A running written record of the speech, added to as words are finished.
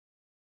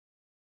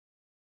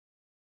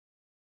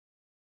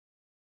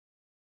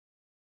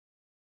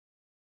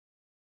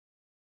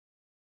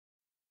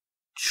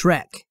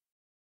Trek.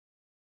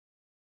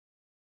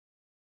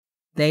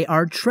 They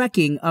are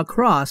trekking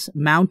across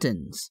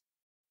mountains.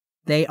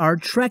 They are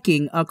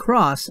trekking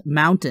across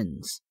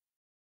mountains.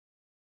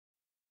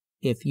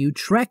 If you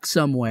trek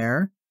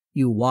somewhere,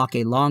 you walk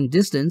a long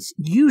distance,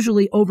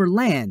 usually over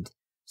land,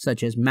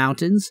 such as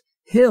mountains,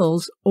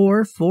 hills,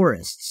 or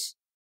forests.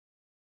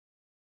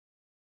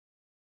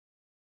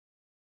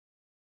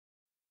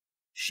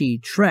 She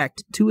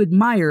trekked to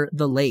admire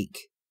the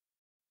lake.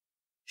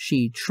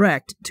 She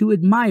trekked to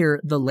admire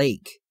the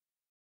lake.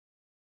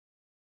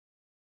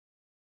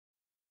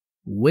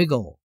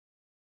 Wiggle.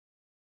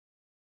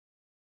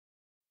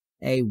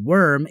 A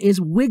worm is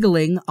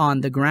wiggling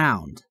on the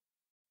ground.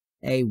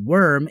 A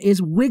worm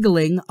is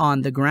wiggling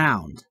on the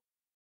ground.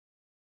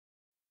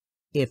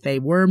 If a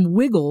worm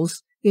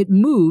wiggles, it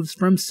moves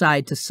from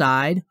side to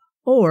side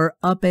or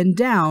up and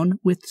down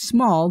with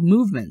small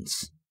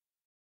movements.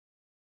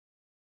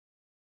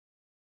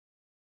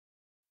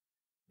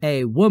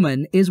 A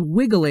woman is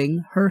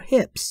wiggling her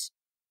hips.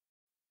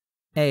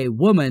 A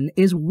woman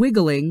is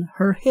wiggling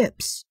her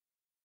hips.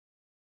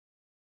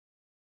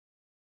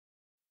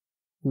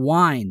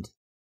 Wind.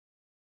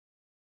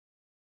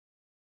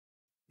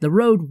 The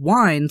road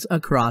winds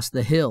across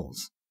the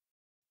hills.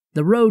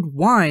 The road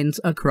winds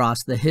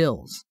across the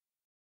hills.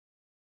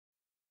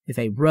 If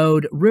a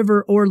road,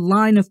 river, or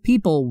line of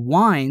people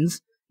winds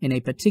in a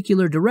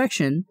particular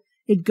direction,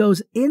 it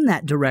goes in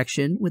that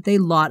direction with a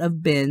lot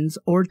of bends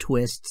or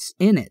twists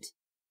in it.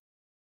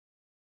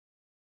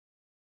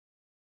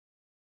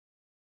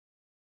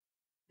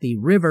 The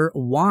river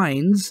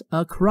winds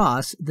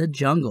across the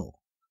jungle.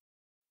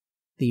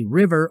 The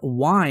river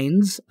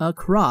winds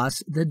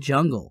across the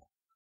jungle.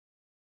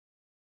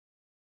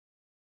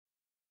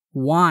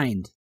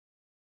 Wind.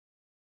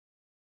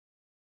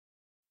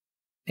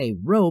 A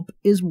rope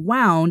is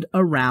wound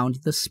around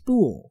the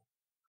spool.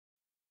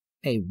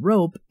 A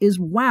rope is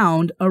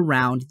wound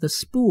around the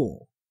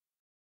spool.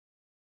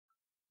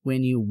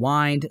 When you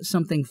wind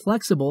something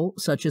flexible,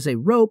 such as a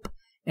rope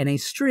and a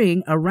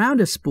string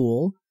around a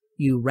spool,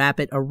 you wrap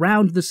it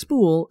around the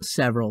spool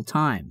several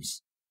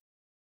times.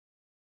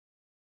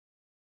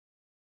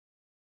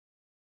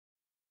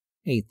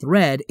 A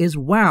thread is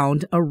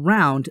wound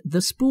around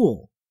the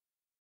spool.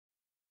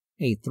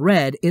 A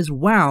thread is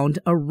wound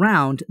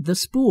around the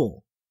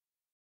spool.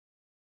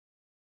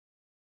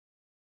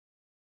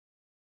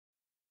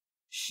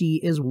 She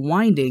is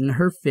winding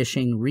her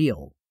fishing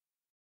reel.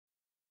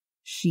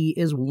 She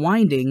is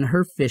winding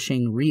her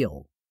fishing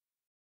reel.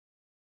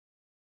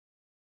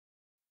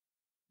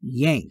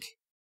 Yank.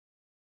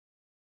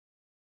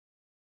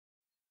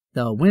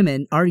 The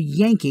women are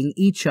yanking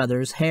each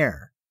other's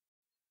hair.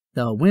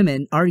 The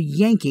women are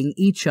yanking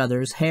each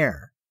other's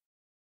hair.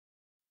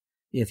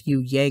 If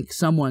you yank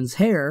someone's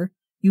hair,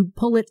 you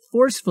pull it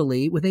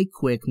forcefully with a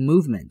quick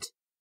movement.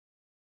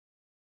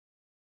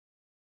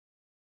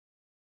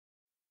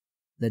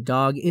 The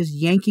dog is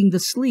yanking the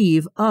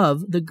sleeve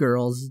of the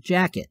girl's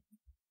jacket.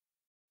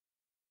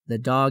 The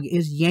dog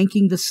is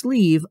yanking the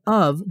sleeve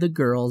of the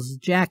girl's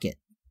jacket.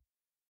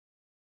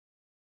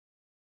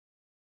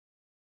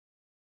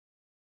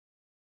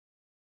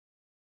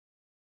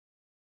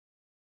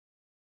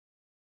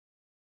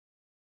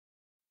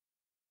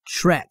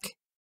 Trek.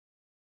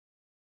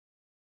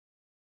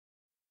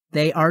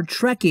 They are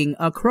trekking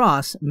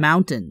across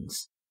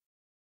mountains.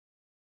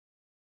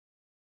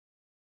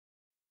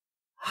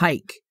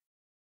 Hike.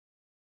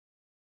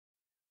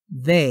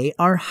 They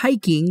are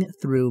hiking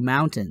through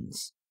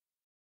mountains.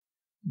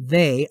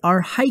 They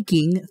are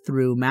hiking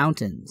through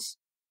mountains.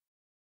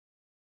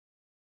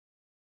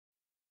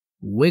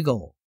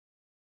 Wiggle.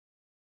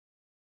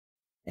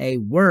 A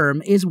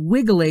worm is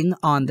wiggling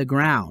on the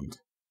ground.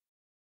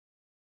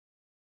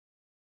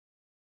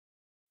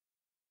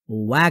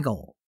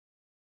 Waggle.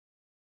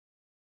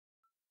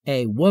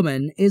 A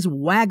woman is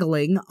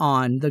waggling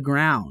on the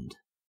ground.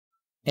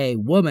 A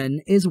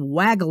woman is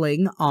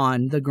waggling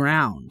on the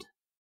ground.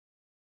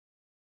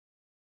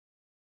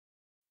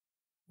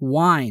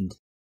 Wind.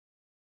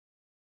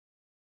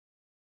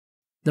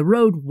 The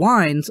road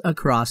winds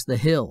across the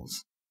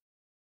hills.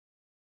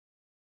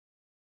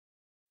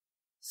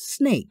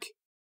 Snake.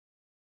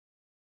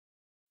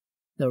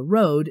 The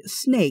road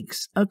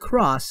snakes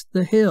across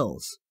the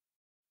hills.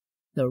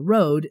 The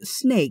road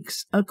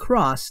snakes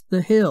across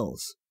the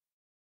hills.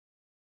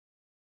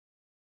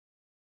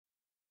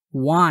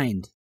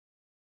 Wind.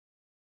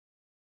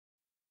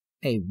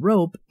 A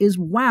rope is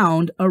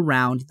wound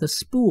around the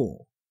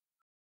spool.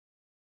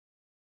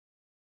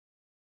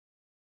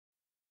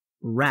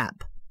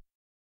 Wrap.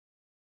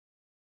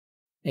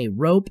 A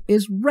rope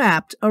is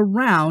wrapped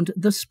around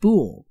the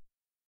spool.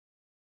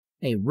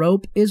 A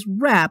rope is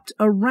wrapped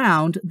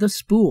around the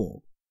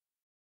spool.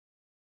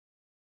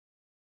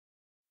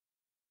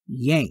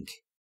 Yank.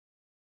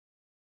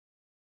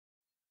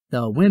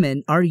 The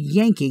women are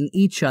yanking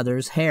each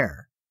other's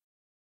hair.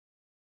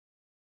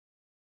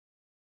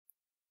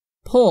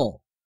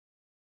 Pull.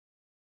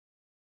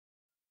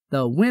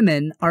 The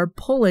women are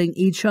pulling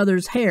each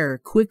other's hair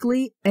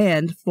quickly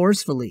and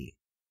forcefully.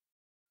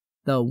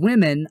 The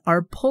women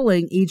are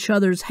pulling each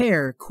other's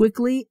hair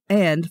quickly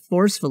and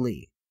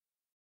forcefully.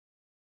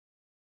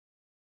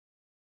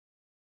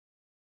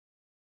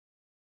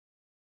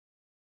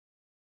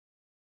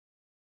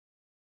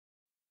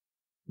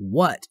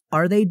 What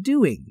are they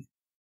doing?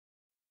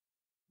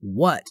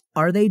 What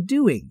are they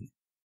doing?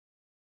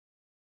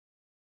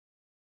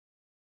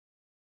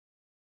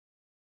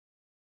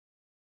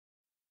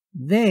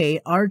 They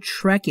are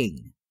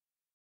trekking.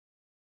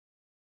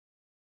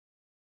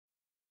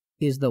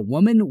 Is the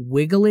woman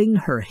wiggling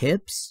her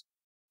hips?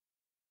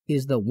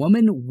 Is the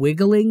woman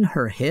wiggling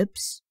her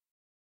hips?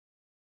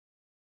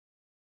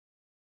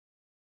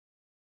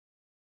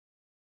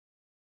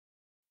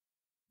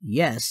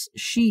 Yes,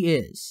 she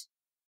is.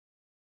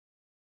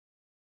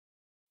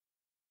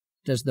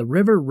 Does the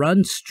river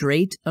run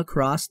straight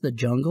across the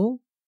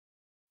jungle?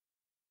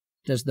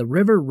 Does the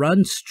river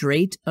run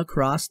straight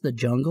across the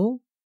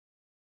jungle?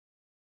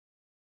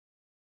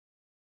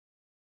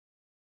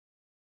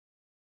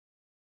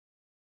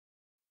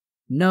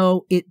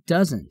 No, it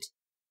doesn't.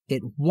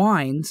 It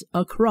winds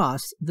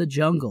across the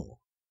jungle.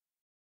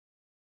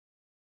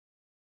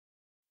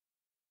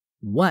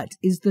 What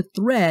is the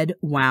thread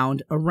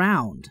wound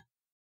around?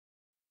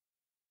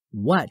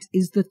 What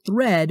is the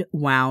thread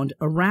wound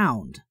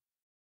around?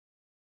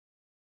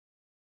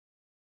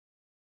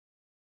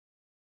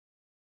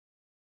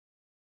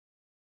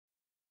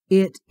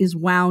 It is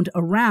wound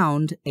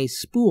around a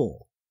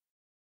spool.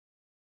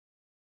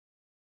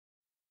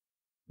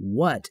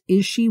 What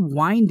is she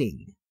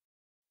winding?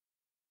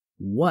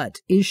 What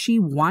is she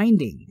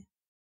winding?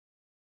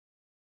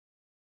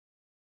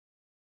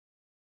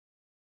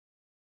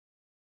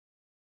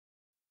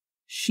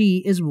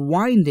 She is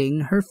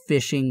winding her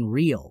fishing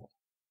reel.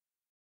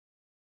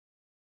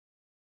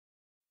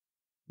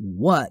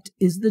 What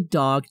is the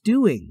dog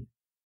doing?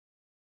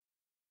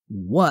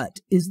 What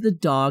is the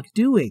dog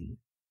doing?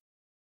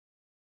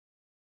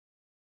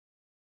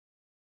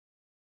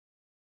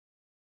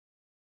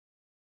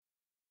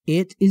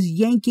 It is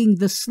yanking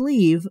the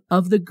sleeve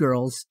of the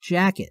girl's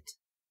jacket.